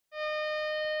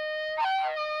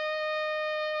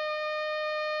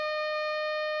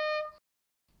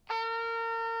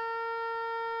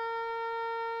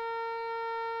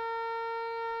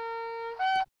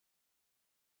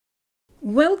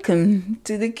Welcome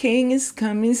to the King is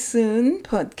Coming Soon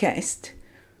podcast,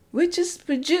 which is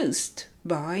produced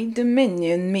by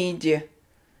Dominion Media.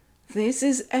 This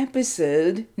is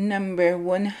episode number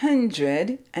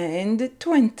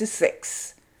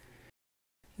 126.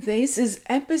 This is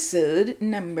episode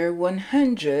number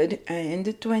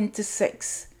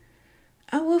 126.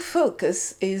 Our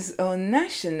focus is on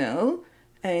national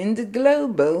and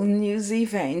global news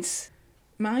events.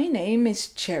 My name is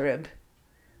Cherub.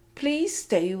 Please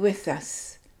stay with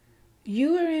us.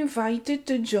 You are invited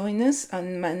to join us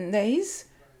on Mondays,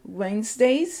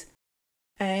 Wednesdays,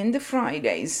 and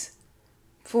Fridays.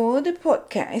 For the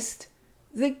podcast,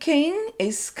 The King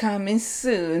is Coming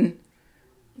Soon,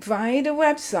 via the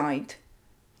website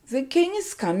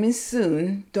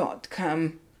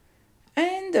thekingiscomingsoon.com,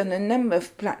 and on a number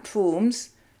of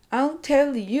platforms. I'll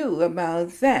tell you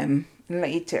about them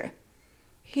later.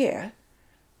 Here,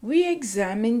 we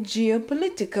examine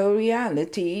geopolitical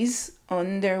realities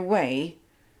on their way.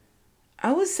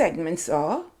 Our segments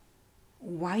are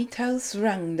White House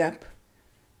Roundup,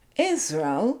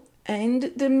 Israel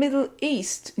and the Middle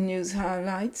East news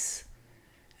highlights,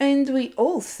 and we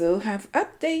also have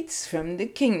updates from the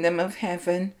Kingdom of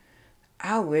Heaven,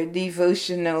 our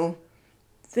devotional.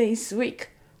 This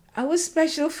week, our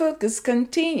special focus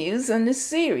continues on the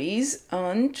series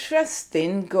on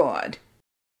trusting God.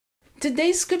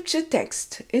 Today's scripture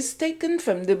text is taken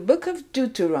from the book of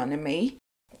Deuteronomy,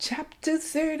 chapter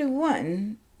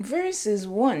 31, verses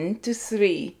 1 to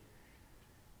 3.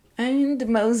 And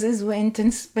Moses went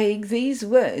and spake these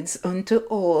words unto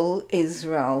all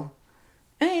Israel.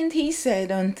 And he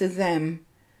said unto them,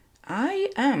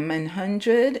 I am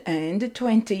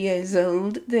 120 years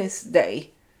old this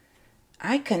day.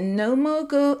 I can no more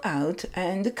go out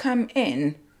and come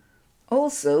in.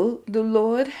 Also the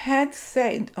Lord hath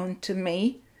said unto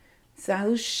me,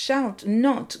 Thou shalt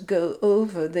not go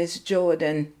over this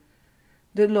Jordan.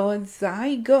 The Lord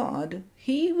thy God,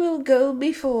 he will go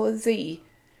before thee.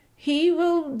 He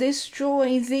will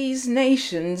destroy these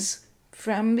nations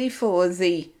from before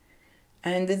thee,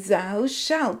 and thou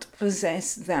shalt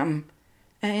possess them.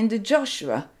 And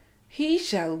Joshua, he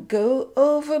shall go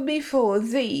over before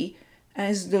thee,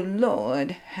 as the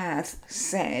Lord hath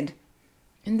said.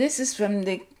 And this is from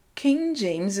the King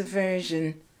James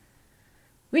Version.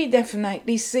 We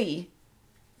definitely see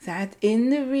that in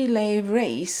the relay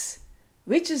race,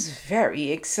 which is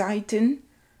very exciting,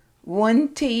 one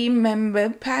team member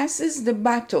passes the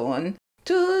baton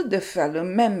to the fellow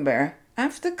member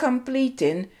after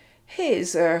completing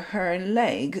his or her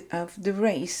leg of the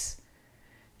race.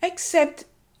 Except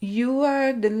you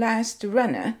are the last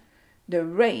runner, the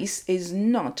race is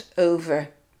not over.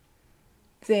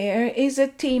 There is a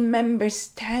team member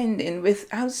standing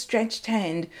with outstretched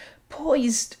hand,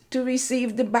 poised to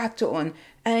receive the baton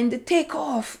and take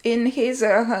off in his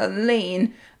or her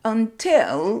lane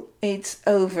until it's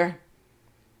over.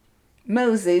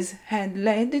 Moses had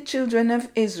led the children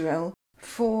of Israel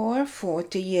for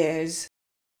 40 years.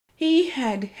 He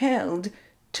had held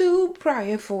 2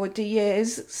 prior 40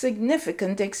 years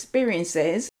significant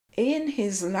experiences in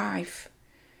his life.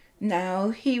 Now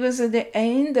he was at the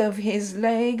end of his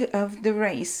leg of the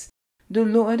race. The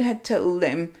Lord had told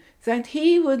him that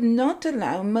he would not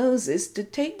allow Moses to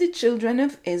take the children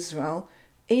of Israel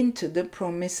into the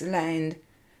promised land.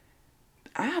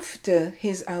 After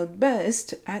his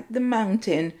outburst at the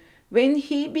mountain, when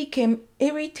he became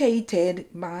irritated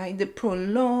by the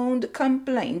prolonged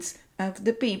complaints of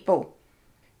the people,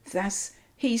 thus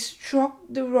he struck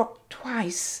the rock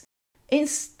twice,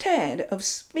 instead of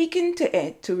speaking to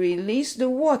it to release the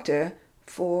water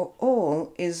for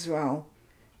all Israel,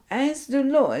 as the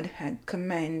Lord had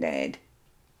commanded.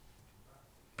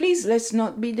 Please let's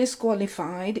not be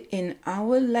disqualified in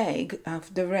our leg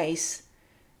of the race.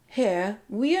 Here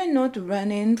we are not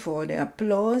running for the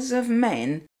applause of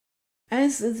men,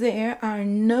 as there are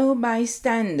no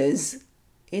bystanders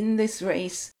in this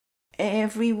race.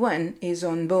 Everyone is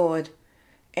on board.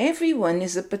 Everyone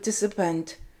is a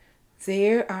participant.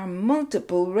 There are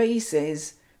multiple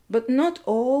races, but not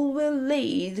all will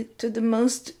lead to the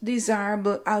most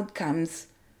desirable outcomes.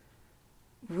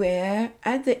 Where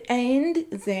at the end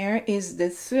there is the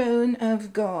throne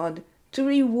of God to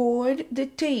reward the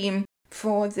team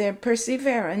for their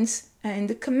perseverance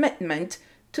and commitment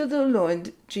to the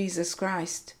Lord Jesus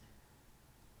Christ.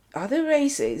 Other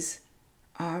races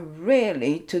are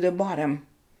rarely to the bottom,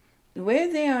 where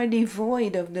they are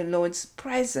devoid of the Lord's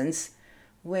presence,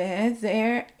 where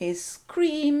there is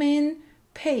screaming,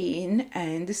 pain,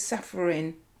 and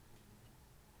suffering.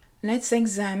 Let's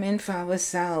examine for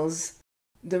ourselves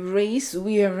the race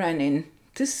we are running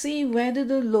to see whether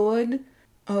the Lord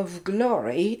of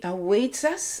glory awaits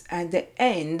us at the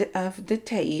end of the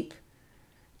tape.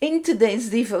 In today's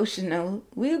devotional,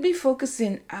 we'll be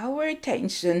focusing our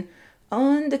attention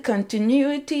on the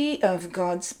continuity of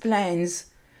God's plans,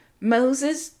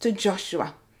 Moses to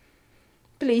Joshua.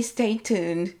 Please stay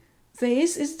tuned.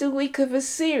 This is the week of a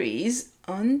series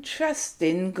on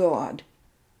trusting God.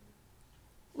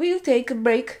 We'll take a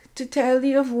break to tell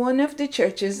you of one of the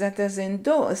churches that has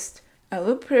endorsed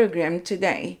our program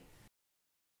today.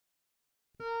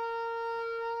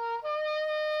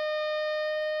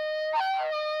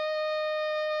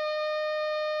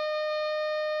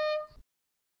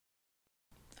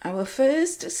 Our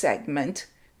first segment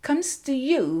comes to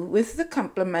you with the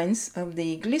compliments of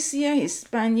the Iglesia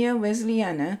Hispania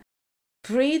Wesleyana,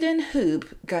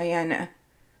 Vredenhoop, Guyana.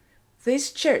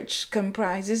 This church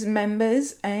comprises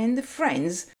members and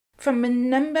friends from a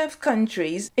number of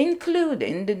countries,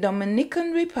 including the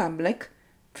Dominican Republic,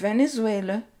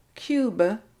 Venezuela,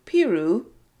 Cuba, Peru,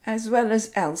 as well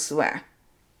as elsewhere.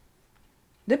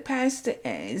 The pastor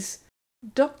is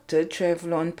Dr.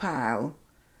 Trevlon Powell.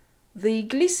 The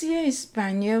Iglesia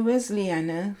Hispania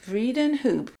Wesleyana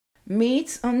Vredenhoop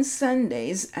meets on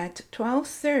Sundays at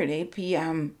 12:30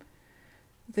 p.m.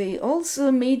 They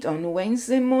also meet on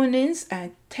Wednesday mornings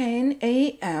at 10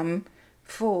 a.m.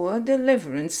 for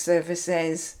deliverance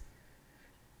services.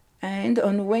 And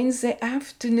on Wednesday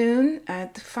afternoon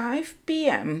at 5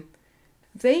 p.m.,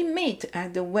 they meet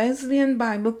at the Wesleyan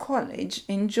Bible College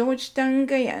in Georgetown,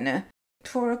 Guyana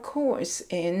for a course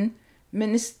in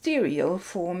ministerial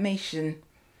formation.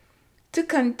 To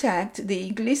contact the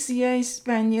Iglesia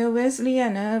Hispania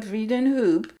Wesleyana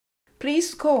Vredenhoop,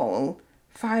 please call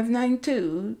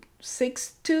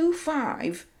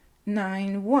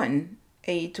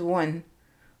 592-625-9181,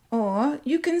 or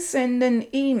you can send an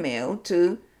email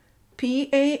to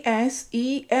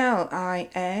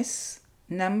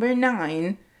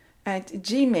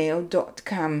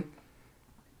paselis9@gmail.com.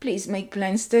 Please make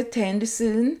plans to attend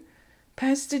soon.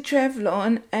 Pastor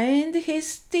Trevlon and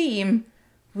his team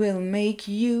will make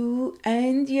you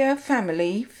and your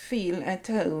family feel at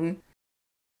home.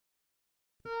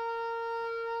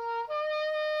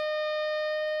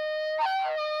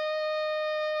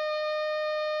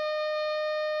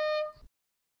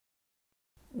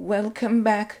 Welcome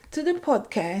back to the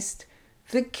podcast.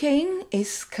 The King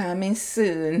is coming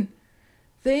soon.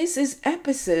 This is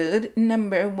episode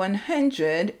number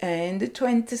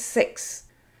 126.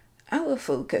 Our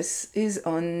focus is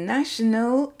on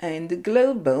national and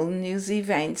global news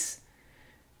events.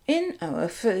 In our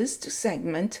first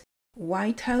segment,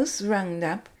 White House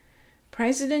Roundup,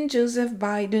 President Joseph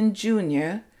Biden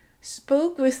Jr.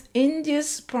 spoke with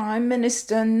India's Prime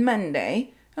Minister on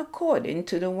Monday, according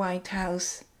to the White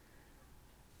House.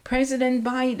 President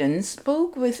Biden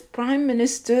spoke with Prime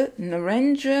Minister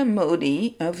Narendra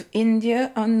Modi of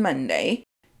India on Monday,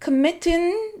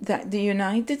 committing that the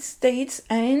United States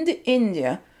and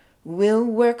India will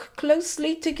work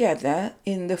closely together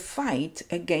in the fight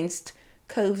against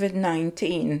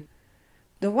COVID-19.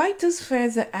 The White House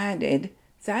further added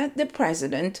that the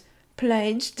president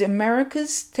pledged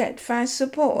America's steadfast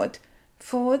support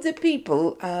for the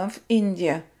people of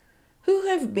India, who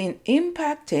have been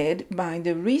impacted by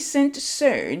the recent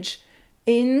surge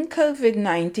in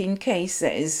COVID-19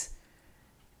 cases.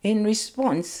 In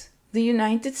response, the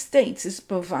United States is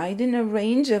providing a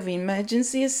range of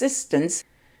emergency assistance,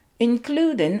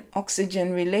 including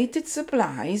oxygen-related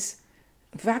supplies,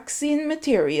 vaccine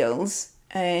materials,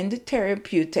 and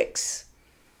therapeutics.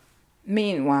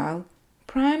 Meanwhile,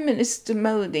 Prime Minister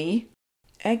Modi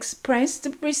expressed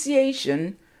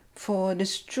appreciation for the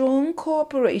strong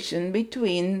cooperation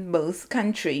between both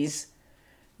countries.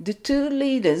 The two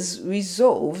leaders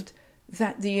resolved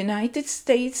that the United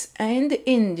States and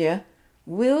India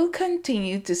will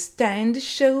continue to stand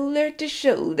shoulder to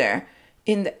shoulder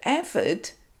in the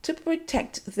effort to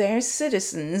protect their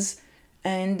citizens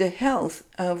and the health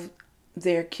of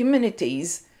their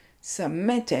communities,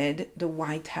 submitted the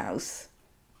White House.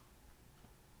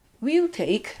 We'll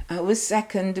take our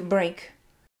second break.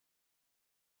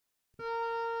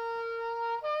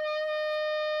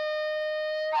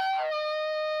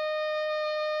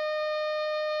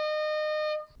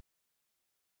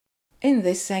 In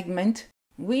this segment,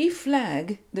 we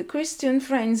flag the Christian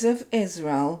Friends of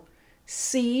Israel,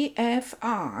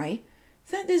 CFI,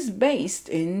 that is based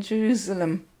in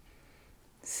Jerusalem.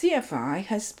 CFI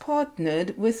has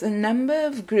partnered with a number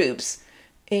of groups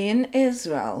in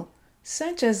Israel,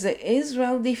 such as the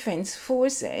Israel Defense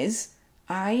Forces,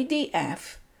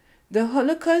 IDF, the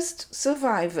Holocaust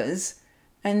survivors,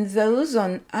 and those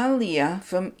on Aliyah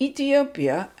from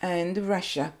Ethiopia and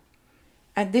Russia.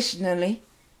 Additionally,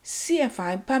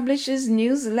 CFI publishes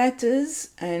newsletters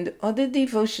and other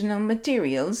devotional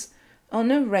materials on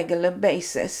a regular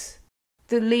basis.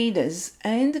 The leaders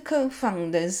and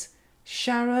co-founders,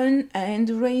 Sharon and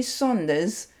Ray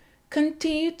Saunders,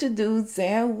 continue to do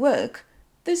their work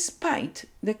despite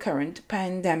the current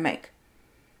pandemic.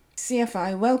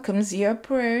 CFI welcomes your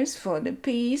prayers for the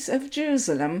peace of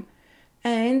Jerusalem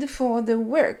and for the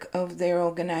work of their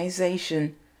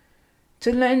organization.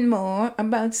 To learn more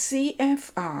about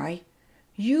CFI,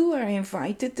 you are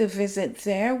invited to visit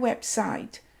their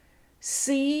website,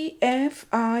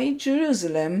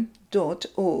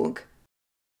 cfijerusalem.org.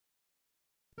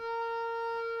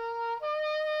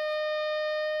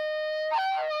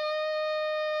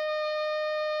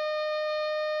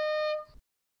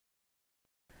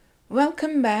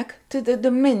 Welcome back to the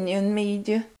Dominion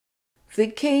Media. The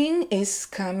King is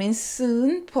Coming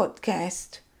Soon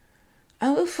podcast.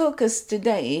 Our focus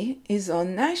today is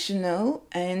on national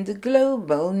and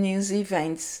global news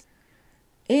events.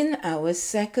 In our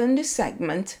second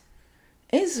segment,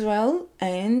 Israel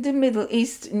and the Middle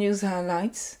East news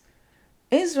highlights,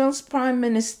 Israel's Prime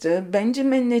Minister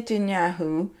Benjamin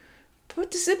Netanyahu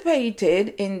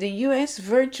participated in the U.S.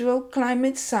 Virtual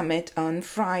Climate Summit on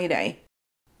Friday,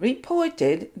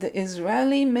 reported the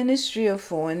Israeli Ministry of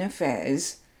Foreign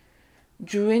Affairs.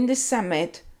 During the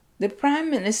summit, the Prime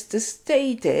Minister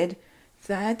stated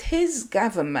that his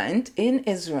government in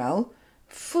Israel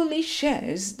fully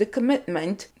shares the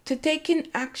commitment to taking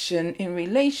action in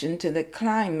relation to the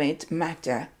climate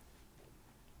matter.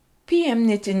 PM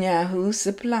Netanyahu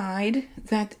supplied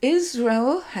that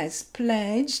Israel has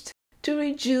pledged to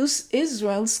reduce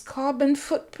Israel's carbon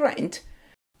footprint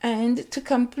and to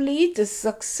complete a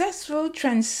successful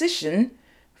transition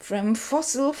from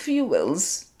fossil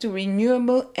fuels to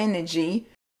renewable energy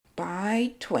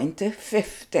by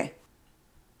 2050.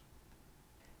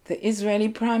 The Israeli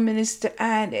Prime Minister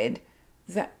added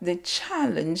that the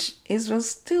challenge Israel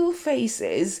still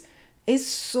faces is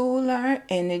solar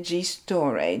energy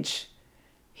storage.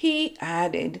 He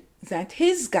added that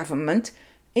his government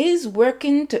is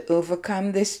working to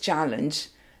overcome this challenge,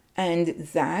 and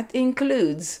that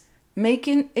includes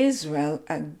making Israel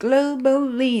a global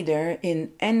leader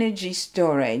in energy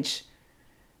storage.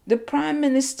 The Prime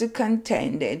Minister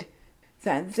contended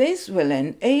that this will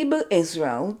enable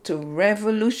Israel to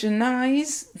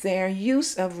revolutionize their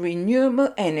use of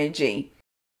renewable energy.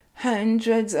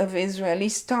 Hundreds of Israeli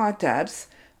startups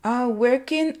are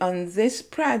working on this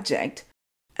project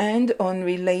and on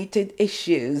related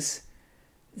issues.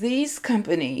 These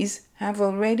companies have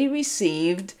already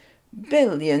received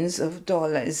billions of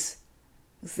dollars.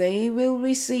 They will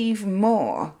receive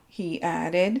more, he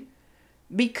added,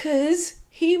 because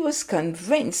he was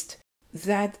convinced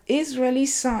that Israeli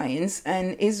science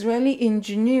and Israeli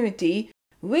ingenuity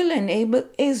will enable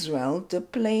Israel to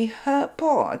play her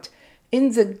part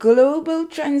in the global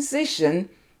transition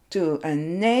to a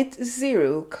net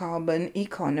zero carbon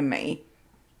economy.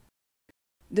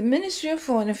 The Ministry of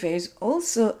Foreign Affairs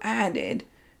also added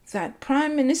that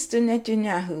Prime Minister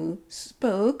Netanyahu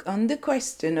spoke on the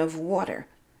question of water.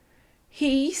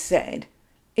 He said,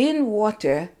 in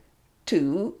water,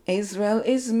 too, Israel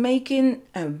is making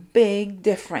a big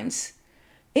difference.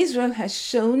 Israel has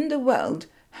shown the world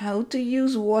how to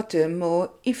use water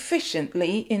more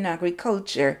efficiently in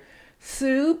agriculture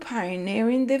through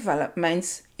pioneering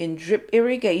developments in drip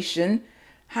irrigation,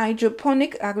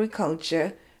 hydroponic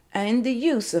agriculture, and the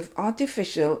use of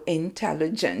artificial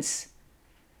intelligence.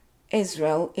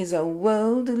 Israel is a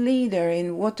world leader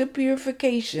in water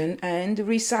purification and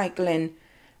recycling,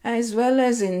 as well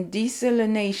as in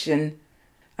desalination.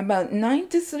 About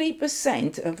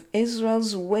 93% of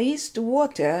Israel's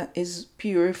wastewater is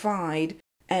purified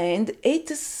and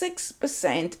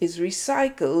 86% is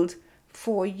recycled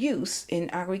for use in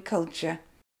agriculture.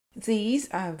 These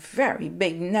are very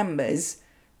big numbers,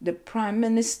 the Prime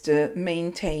Minister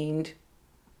maintained.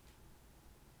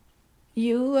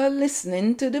 You are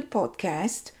listening to the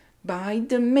podcast by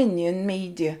Dominion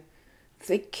Media.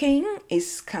 The King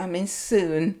is Coming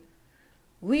Soon.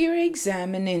 We're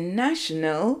examining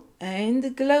national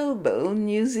and global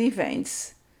news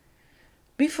events.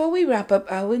 Before we wrap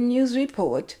up our news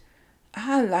report,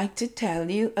 I'd like to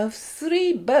tell you of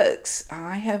 3 books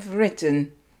I have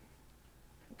written.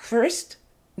 First,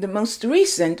 the most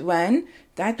recent one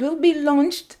that will be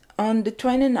launched on the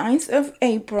 29th of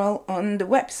April on the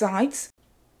websites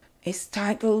is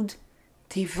titled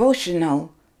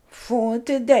Devotional for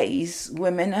Today's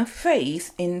Women of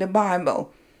Faith in the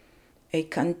Bible.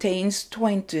 It contains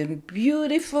 20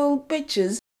 beautiful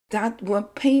pictures that were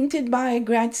painted by a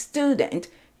grad student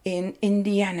in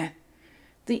Indiana.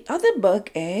 The other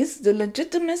book is The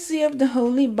Legitimacy of the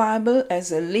Holy Bible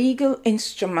as a Legal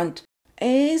Instrument.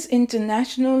 Is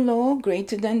international law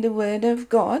greater than the Word of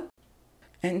God?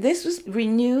 And this was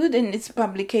renewed in its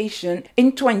publication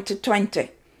in 2020.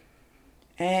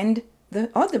 And the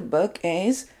other book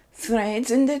is Threads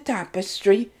in the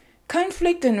Tapestry,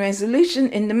 Conflict and Resolution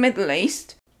in the Middle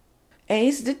East.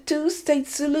 Is the two-state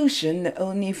solution the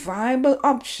only viable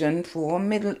option for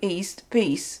Middle East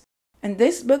peace? And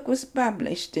this book was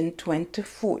published in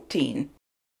 2014.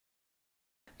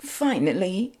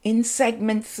 Finally, in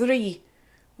segment 3,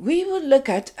 we will look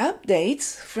at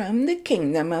updates from the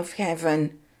Kingdom of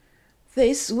Heaven.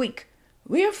 This week,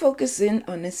 we are focusing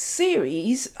on a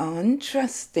series on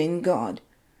trusting God.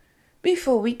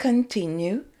 Before we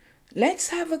continue, let's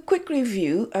have a quick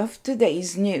review of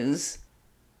today's news.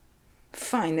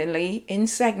 Finally, in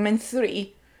segment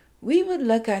 3, we will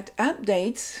look at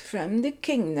updates from the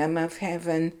Kingdom of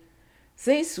Heaven.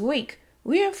 This week,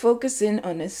 we are focusing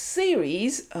on a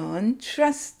series on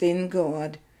trusting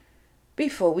God.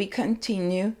 Before we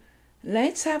continue,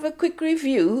 let's have a quick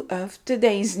review of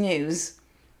today's news.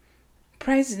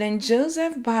 President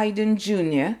Joseph Biden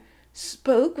Jr.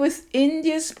 spoke with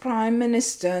India's Prime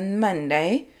Minister on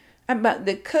Monday about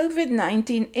the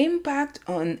COVID-19 impact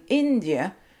on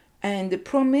India and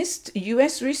promised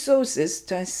U.S. resources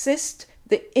to assist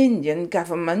the Indian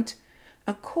government,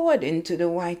 according to the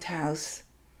White House.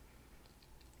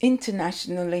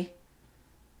 Internationally,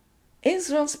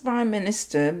 Israel's Prime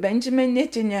Minister Benjamin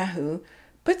Netanyahu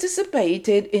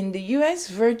participated in the U.S.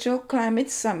 Virtual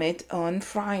Climate Summit on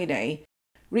Friday,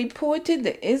 reported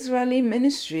the Israeli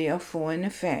Ministry of Foreign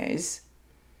Affairs.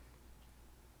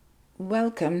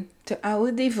 Welcome to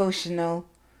our devotional.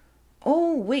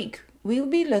 All week, we'll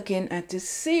be looking at a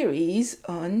series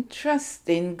on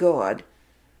trusting God.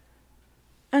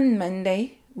 On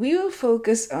Monday, we will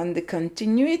focus on the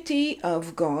continuity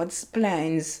of God's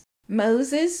plans,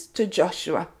 Moses to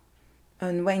Joshua.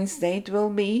 On Wednesday, it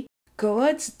will be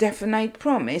God's definite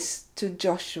promise to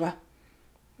Joshua.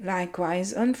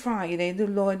 Likewise, on Friday, the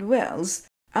Lord wills,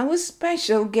 our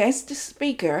special guest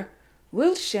speaker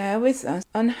will share with us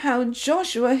on how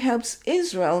Joshua helps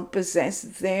Israel possess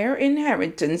their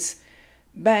inheritance,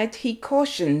 but he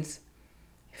cautions,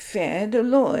 fear the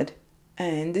Lord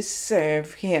and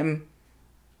serve him.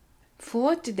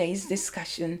 For today's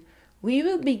discussion, we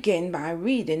will begin by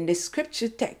reading the scripture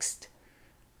text.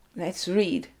 Let's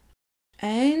read.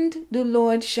 And the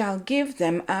Lord shall give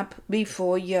them up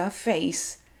before your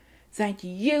face, that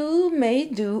you may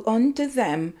do unto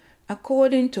them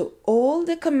according to all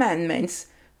the commandments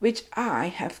which I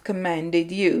have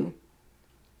commanded you.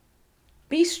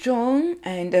 Be strong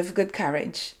and of good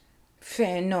courage.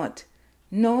 Fear not,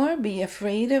 nor be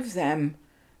afraid of them,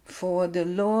 for the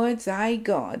Lord thy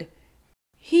God,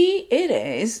 He it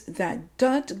is that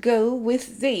doth go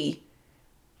with thee.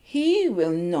 He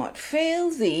will not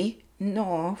fail thee,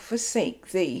 nor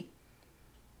forsake thee.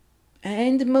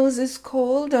 And Moses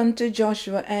called unto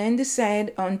Joshua and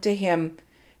said unto him,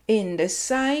 in the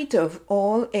sight of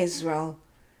all Israel,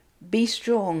 be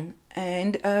strong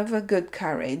and of a good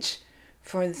courage,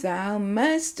 for thou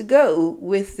must go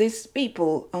with this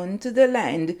people unto the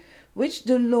land which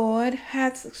the Lord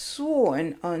hath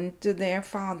sworn unto their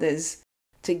fathers,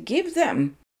 to give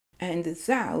them, and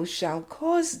thou shalt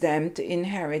cause them to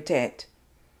inherit it.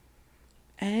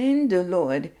 And the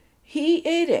Lord, He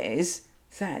it is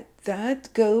that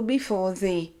doth go before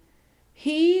thee.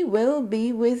 He will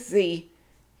be with thee.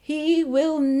 He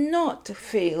will not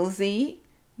fail thee,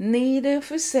 neither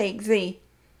forsake thee.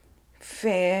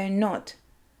 Fear not,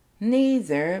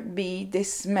 neither be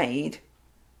dismayed.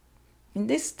 And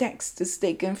this text is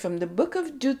taken from the book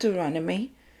of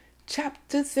Deuteronomy,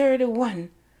 chapter 31,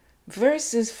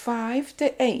 verses 5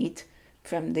 to 8,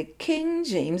 from the King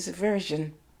James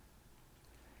Version.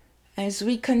 As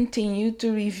we continue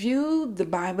to review the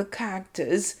Bible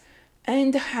characters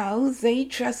and how they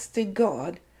trusted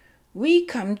God, we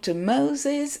come to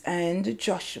Moses and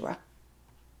Joshua.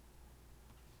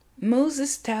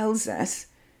 Moses tells us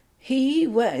he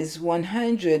was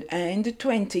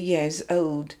 120 years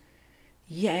old,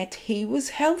 yet he was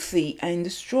healthy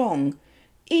and strong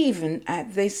even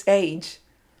at this age.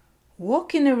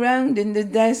 Walking around in the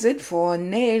desert for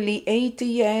nearly 80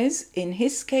 years, in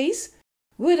his case,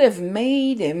 would have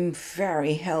made him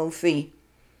very healthy.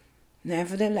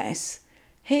 Nevertheless,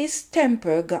 his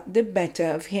temper got the better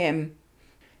of him.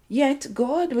 Yet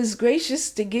God was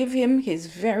gracious to give him his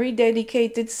very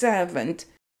dedicated servant,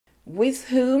 with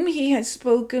whom he had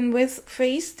spoken with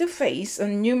face to face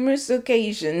on numerous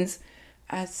occasions,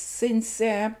 a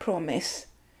sincere promise.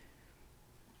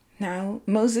 Now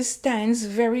Moses stands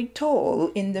very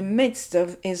tall in the midst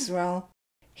of Israel.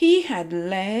 He had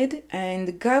led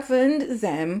and governed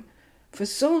them for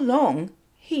so long,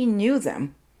 he knew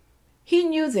them. He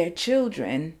knew their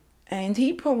children, and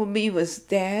he probably was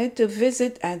there to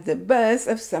visit at the birth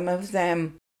of some of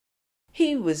them.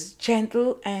 He was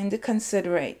gentle and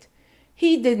considerate.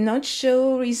 He did not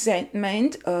show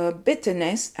resentment or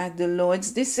bitterness at the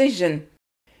Lord's decision.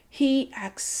 He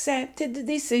accepted the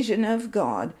decision of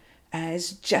God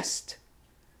as just.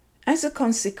 As a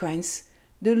consequence,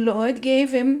 the Lord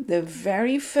gave him the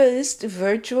very first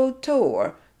virtual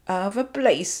tour of a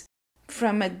place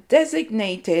from a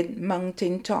designated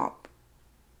mountain top.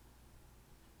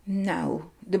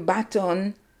 Now the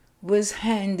baton was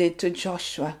handed to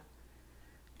Joshua.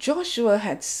 Joshua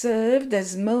had served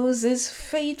as Moses'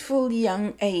 faithful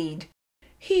young aide.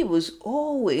 He was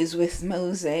always with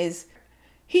Moses.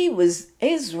 He was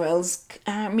Israel's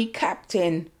army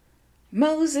captain.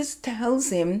 Moses tells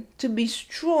him to be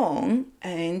strong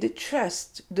and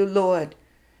trust the Lord,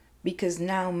 because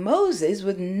now Moses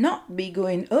would not be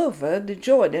going over the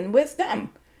Jordan with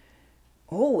them.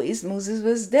 Always Moses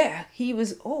was there. He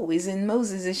was always in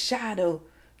Moses' shadow.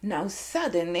 Now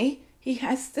suddenly he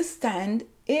has to stand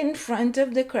in front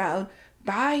of the crowd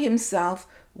by himself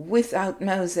without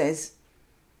Moses.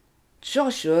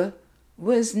 Joshua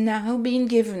was now being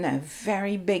given a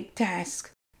very big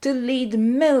task to lead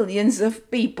millions of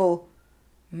people,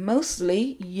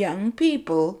 mostly young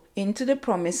people, into the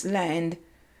promised land.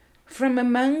 From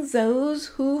among those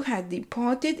who had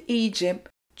departed Egypt,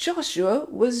 Joshua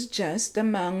was just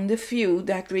among the few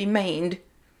that remained.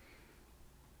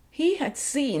 He had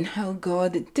seen how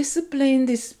God disciplined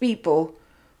his people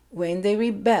when they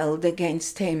rebelled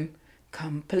against him,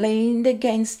 complained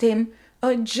against him,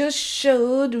 or just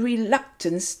showed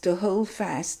reluctance to hold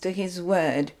fast to his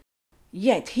word.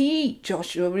 Yet he,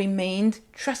 Joshua, remained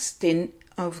trusting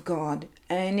of God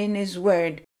and in his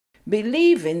word,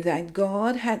 believing that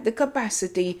God had the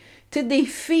capacity to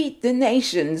defeat the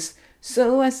nations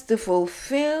so as to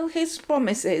fulfill his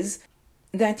promises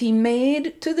that he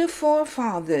made to the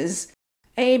forefathers,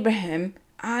 Abraham,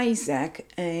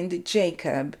 Isaac, and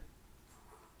Jacob.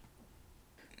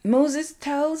 Moses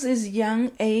tells his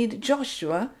young aide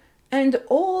Joshua and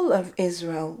all of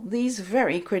Israel these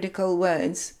very critical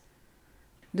words.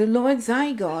 The Lord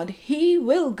thy God, he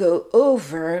will go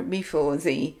over before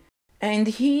thee, and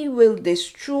he will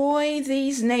destroy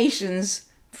these nations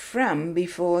from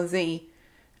before thee,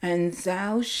 and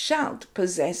thou shalt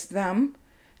possess them.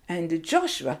 And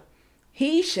Joshua,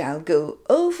 he shall go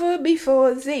over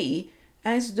before thee,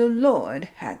 as the Lord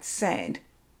hath said.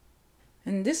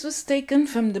 And this was taken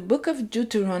from the book of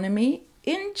Deuteronomy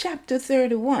in chapter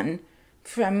 31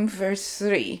 from verse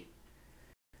 3.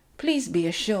 Please be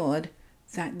assured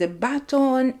that the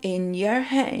baton in your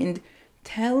hand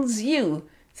tells you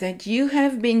that you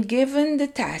have been given the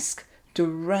task to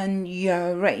run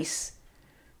your race.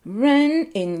 Run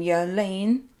in your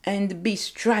lane and be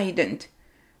strident.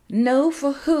 Know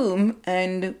for whom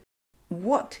and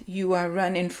what you are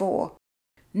running for.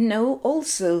 Know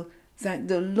also that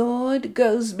the Lord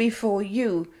goes before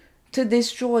you to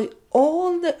destroy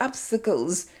all the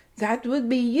obstacles that would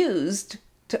be used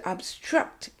to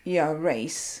obstruct your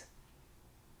race.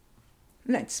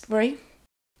 Let's pray.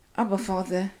 Abba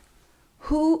Father,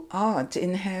 who art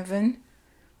in heaven,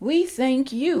 we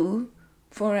thank you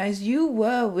for as you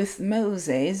were with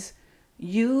Moses,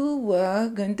 you were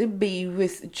going to be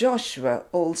with Joshua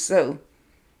also.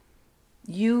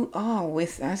 You are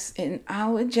with us in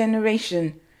our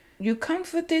generation. You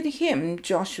comforted him,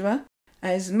 Joshua,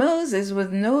 as Moses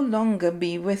would no longer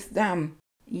be with them.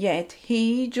 Yet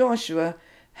he, Joshua,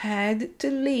 had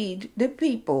to lead the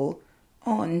people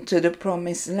on to the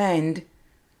promised land.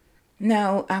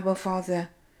 Now, Abba Father,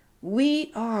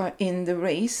 we are in the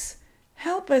race.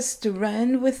 Help us to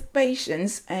run with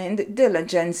patience and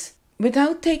diligence,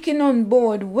 without taking on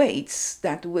board weights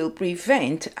that will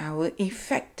prevent our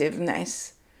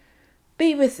effectiveness.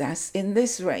 Be with us in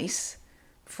this race,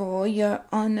 for your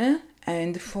honor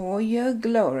and for your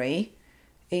glory.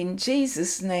 In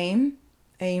Jesus' name,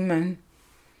 amen.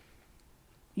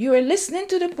 You are listening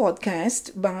to the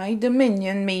podcast by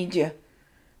Dominion Media.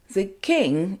 The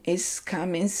King is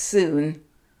coming soon.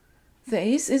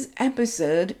 This is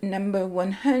episode number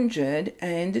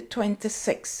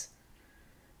 126.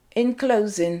 In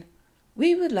closing,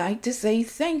 we would like to say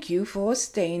thank you for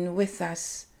staying with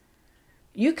us.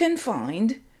 You can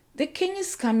find the King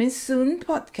is Coming Soon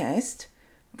podcast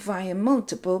via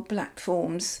multiple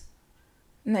platforms,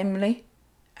 namely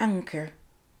Anchor,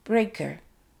 Breaker,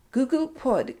 Google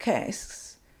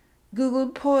Podcasts, Google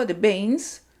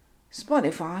Podbeans,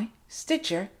 Spotify,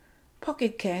 Stitcher,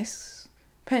 Pocket Casts,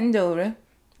 Pandora,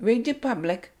 Radio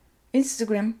Public,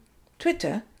 Instagram,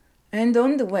 Twitter, and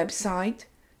on the website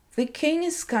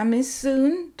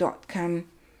thekingiscomingsoon.com.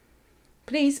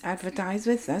 Please advertise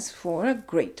with us for a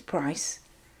great price.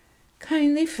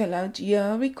 Kindly fill out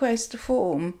your request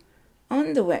form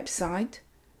on the website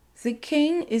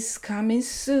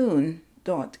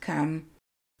thekingiscomingsoon.com.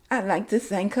 I'd like to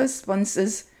thank our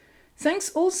sponsors. Thanks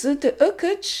also to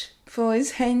Ukuch for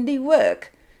his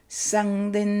handiwork,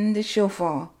 sounding the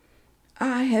shofar.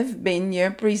 I have been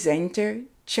your presenter,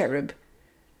 Cherub.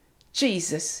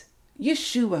 Jesus,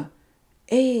 Yeshua,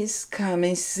 is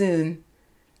coming soon.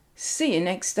 See you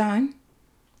next time.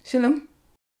 Shalom.